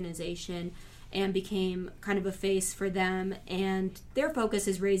Adoption organization, and became kind of a face for them. And their focus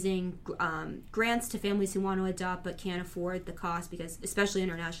is raising grants to families who want to adopt but can't afford the cost, because especially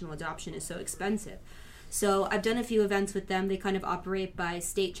international adoption is so expensive. So I've done a few events with them. They kind of operate by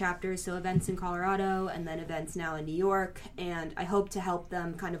state chapters, so events in Colorado and then events now in New York. And I hope to help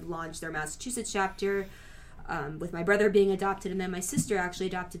them kind of launch their Massachusetts chapter, with my brother being adopted, and then my sister actually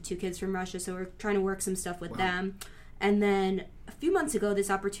adopted 2 kids from Russia, so we're trying to work some stuff with them. And then a few months ago, this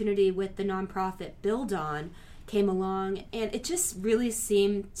opportunity with the nonprofit Build On came along, and it just really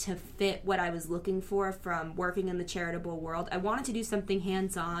seemed to fit what I was looking for from working in the charitable world. I wanted to do something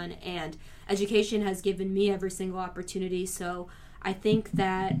hands-on, and education has given me every single opportunity, so I think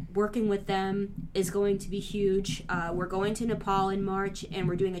that working with them is going to be huge. We're going to Nepal in March, and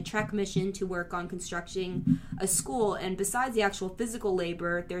we're doing a trek mission to work on constructing a school. And besides the actual physical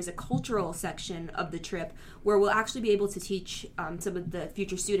labor, there's a cultural section of the trip where we'll actually be able to teach some of the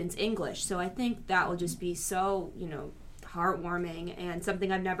future students English. So I think that will just be so, heartwarming and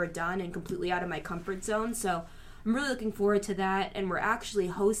something I've never done and completely out of my comfort zone. So I'm really looking forward to that. And we're actually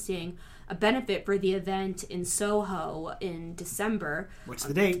hosting a benefit for the event in Soho in December. What's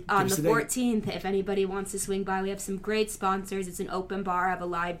the date? On the 14th, if anybody wants to swing by. We have some great sponsors. It's an open bar. I have a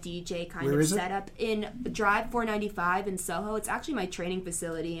live DJ kind of set up in Drive 495 in Soho. It's actually my training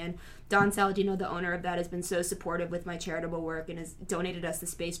facility, and Don Saladino, the owner of that, has been so supportive with my charitable work and has donated us the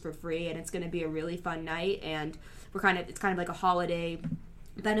space for free, and it's going to be a really fun night, and it's kind of like a holiday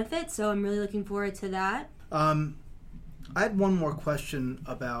benefit, so I'm really looking forward to that. I had one more question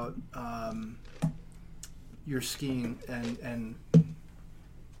about your skiing and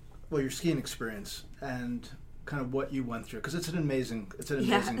your skiing experience and kind of what you went through, because it's an amazing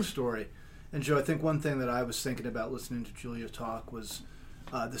story. And Joe, I think one thing that I was thinking about listening to Julia talk was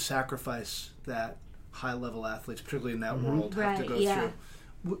the sacrifice that high-level athletes, particularly in that world, have to go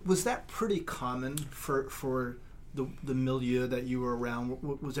through. Was that pretty common for the milieu that you were around?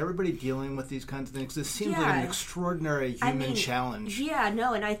 Was everybody dealing with these kinds of things? This seems like an extraordinary human challenge. Yeah,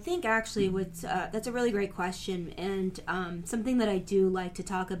 no, and I think actually that's a really great question, and something that I do like to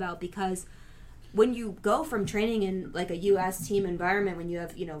talk about, because when you go from training in like a U.S. team environment, when you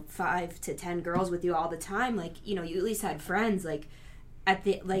have 5 to 10 girls with you all the time, you at least had friends.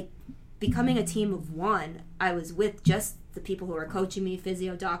 Becoming a team of one, I was with just the people who were coaching me,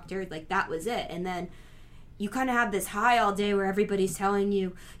 physio, doctor, that was it, and then you kind of have this high all day where everybody's telling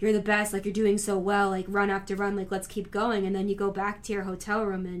you you're the best, you're doing so well, run after run, let's keep going. And then you go back to your hotel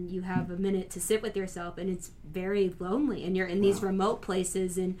room and you have a minute to sit with yourself, and it's very lonely. And you're in these remote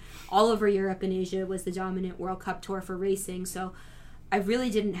places, and all over Europe and Asia was the dominant World Cup tour for racing. So I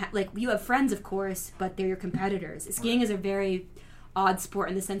really didn't have, you have friends, of course, but they're your competitors. Skiing is a very odd sport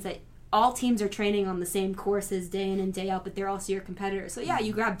in the sense that all teams are training on the same courses day in and day out, but they're also your competitors. So yeah,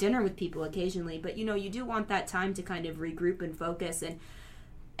 you grab dinner with people occasionally, but you do want that time to kind of regroup and focus. And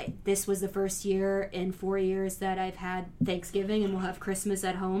this was the first year in 4 years that I've had Thanksgiving, and we'll have Christmas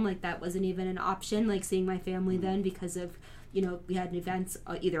at home. That wasn't even an option, seeing my family then, because of we had events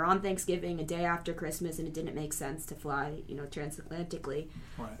either on Thanksgiving, a day after Christmas, and it didn't make sense to fly, transatlantically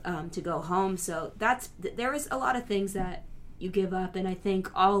to go home. So there is a lot of things that you give up, and I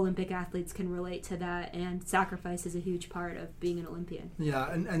think all Olympic athletes can relate to that, and sacrifice is a huge part of being an Olympian.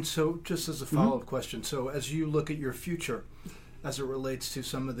 Yeah, and so just as a follow-up question, so as you look at your future as it relates to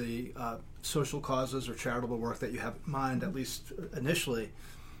some of the social causes or charitable work that you have in mind, at least initially,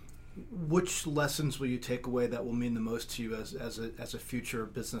 which lessons will you take away that will mean the most to you as a future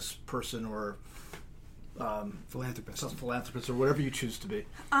business person or philanthropist or whatever you choose to be?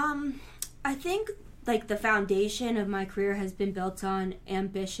 I think the foundation of my career has been built on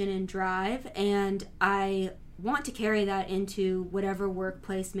ambition and drive, and I want to carry that into whatever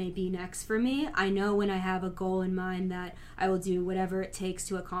workplace may be next for me. I know when I have a goal in mind that I will do whatever it takes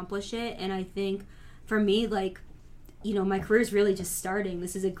to accomplish it, and I think for me, my career is really just starting.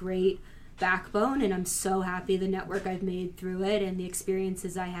 This is a great backbone, and I'm so happy the network I've made through it and the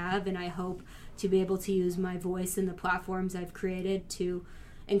experiences I have, and I hope to be able to use my voice and the platforms I've created to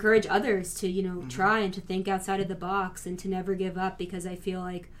encourage others to, try and to think outside of the box and to never give up, because I feel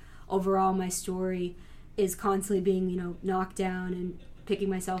like overall my story is constantly being, knocked down and picking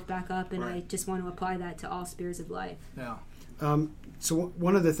myself back up, and I just want to apply that to all spheres of life. Yeah. So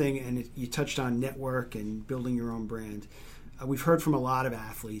one other thing, and you touched on network and building your own brand. We've heard from a lot of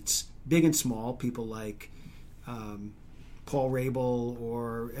athletes, big and small, people like Paul Rabel,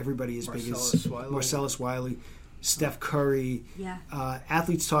 or everybody as big as Marcellus Wiley, Steph Curry. Yeah.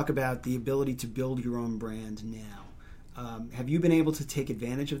 Athletes talk about the ability to build your own brand now. Have you been able to take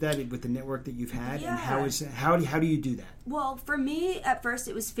advantage of that with the network that you've had? Yeah. And how do you do that? Well, for me, at first,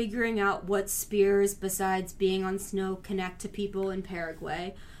 it was figuring out what spheres besides being on snow connect to people in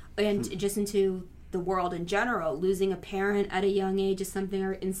Paraguay, and just into the world in general. Losing a parent at a young age is something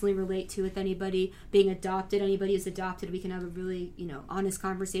I instantly relate to with anybody. Being adopted, anybody who's adopted, we can have a really, honest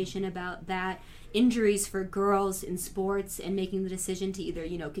conversation about that. Injuries for girls in sports and making the decision to either,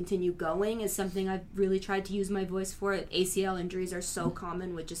 continue going is something I've really tried to use my voice for. ACL injuries are so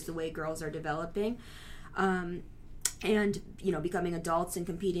common with just the way girls are developing. And, becoming adults and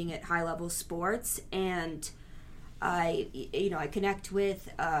competing at high-level sports. And I connect with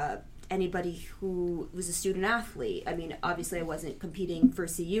anybody who was a student athlete. I mean, obviously I wasn't competing for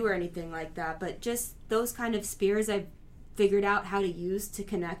CU or anything like that, but just those kind of spheres I've figured out how to use to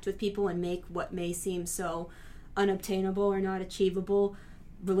connect with people and make what may seem so unobtainable or not achievable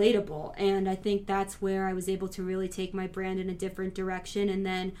relatable. And I think that's where I was able to really take my brand in a different direction. And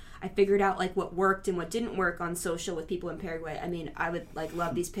then I figured out what worked and what didn't work on social with people in Paraguay. I mean, I would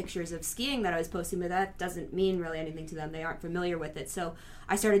love these pictures of skiing that I was posting, but that doesn't mean really anything to them. They aren't familiar with it. So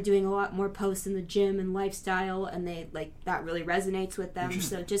I started doing a lot more posts in the gym and lifestyle, and they that really resonates with them.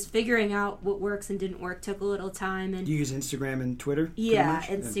 So just figuring out what works and didn't work took a little time. And do you use Instagram and Twitter? Yeah,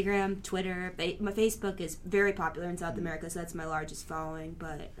 Instagram, Twitter. My Facebook is very popular in South America, so that's my largest following.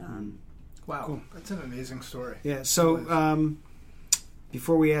 But wow, cool. That's an amazing story. Yeah. So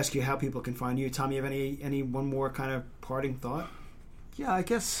before we ask you how people can find you, Tom, you have any one more kind of parting thought? Yeah, I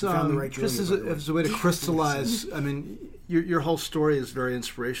guess just as a way to crystallize, I mean, your whole story is very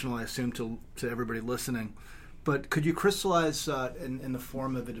inspirational, I assume, to everybody listening. But could you crystallize in the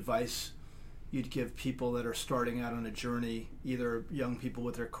form of advice you'd give people that are starting out on a journey, either young people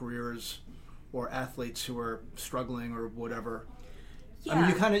with their careers or athletes who are struggling or whatever? Yeah.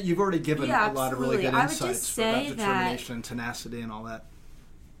 I mean, you've already given a lot of really good insights about determination and tenacity and all that.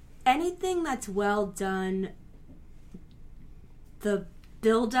 Anything that's well done, the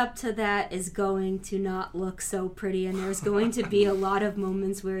build up to that is going to not look so pretty, and there's going to be a lot of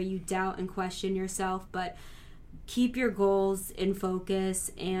moments where you doubt and question yourself, but keep your goals in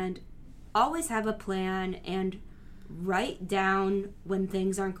focus and always have a plan and write down when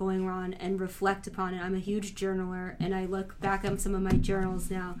things aren't going wrong and reflect upon it. I'm a huge journaler, and I look back on some of my journals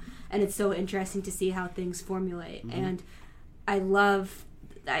now, and it's so interesting to see how things formulate. And I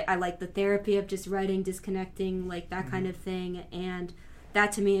like the therapy of just writing, disconnecting, that kind of thing. And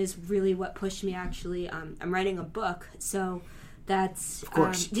that to me is really what pushed me, actually. I'm writing a book, so that's... Of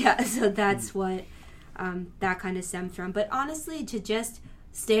course. So that's what that kind of stems from. But honestly, to just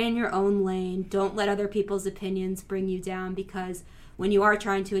stay in your own lane. Don't let other people's opinions bring you down, because when you are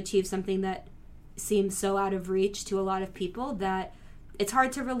trying to achieve something that seems so out of reach to a lot of people, that it's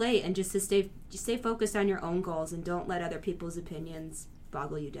hard to relate, and just to stay focused on your own goals and don't let other people's opinions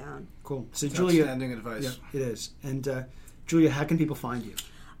boggle you down. Cool. So that's Julia, outstanding advice. Yeah, it is. And Julia, how can people find you?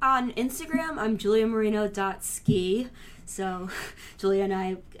 On Instagram, I'm juliamarino.ski. So Julia and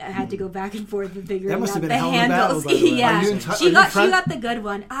I had to go back and forth with figuring out the handles. Yeah, she got the good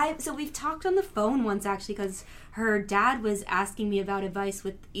one. So we've talked on the phone once actually because her dad was asking me about advice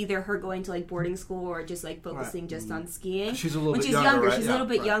with either her going to like boarding school or just like focusing just on skiing. She's a little bit younger. Right? She's a little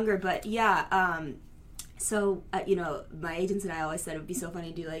bit younger, but yeah. So, my agents and I always said it would be so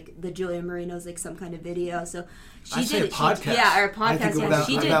funny to do, like, the Julia Marino's, like, some kind of video. So she did it. Podcast. Our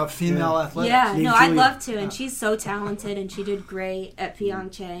podcast. About female athletics. Yeah, no, I'd love to. And she's so talented, and she did great at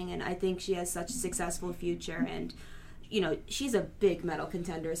Pyeongchang, and I think she has such a successful future. And, she's a big medal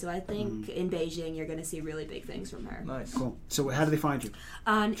contender, so I think in Beijing you're going to see really big things from her. Nice. Cool. So how do they find you?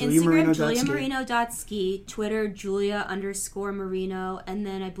 On Instagram, juliamarino.ski, Twitter, Julia_Marino, and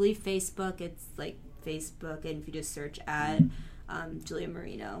then I believe Facebook, it's, like, Facebook, and if you just search Julia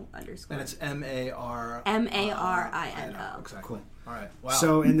Marino _. And it's Marino. Exactly. Cool. All right. Wow.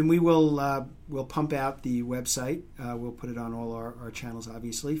 So, and then we will we'll pump out the website. We'll put it on all our channels,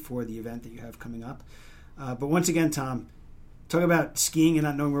 obviously, for the event that you have coming up. But once again, Tom, talk about skiing and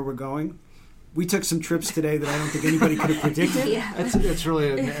not knowing where we're going. We took some trips today that I don't think anybody could have predicted. Yeah. It's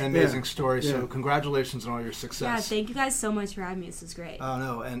really an amazing story. So congratulations on all your success. Yeah, thank you guys so much for having me. This is great. Oh,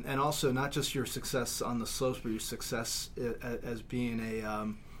 no. And also not just your success on the slopes, but your success as being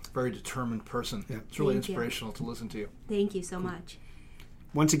a very determined person. Yeah. It's really inspirational to listen to you. Thank you so much.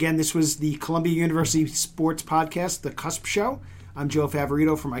 Once again, this was the Columbia University Sports Podcast, The Cusp Show. I'm Joe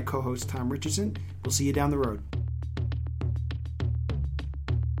Favorito for my co-host Tom Richardson. We'll see you down the road.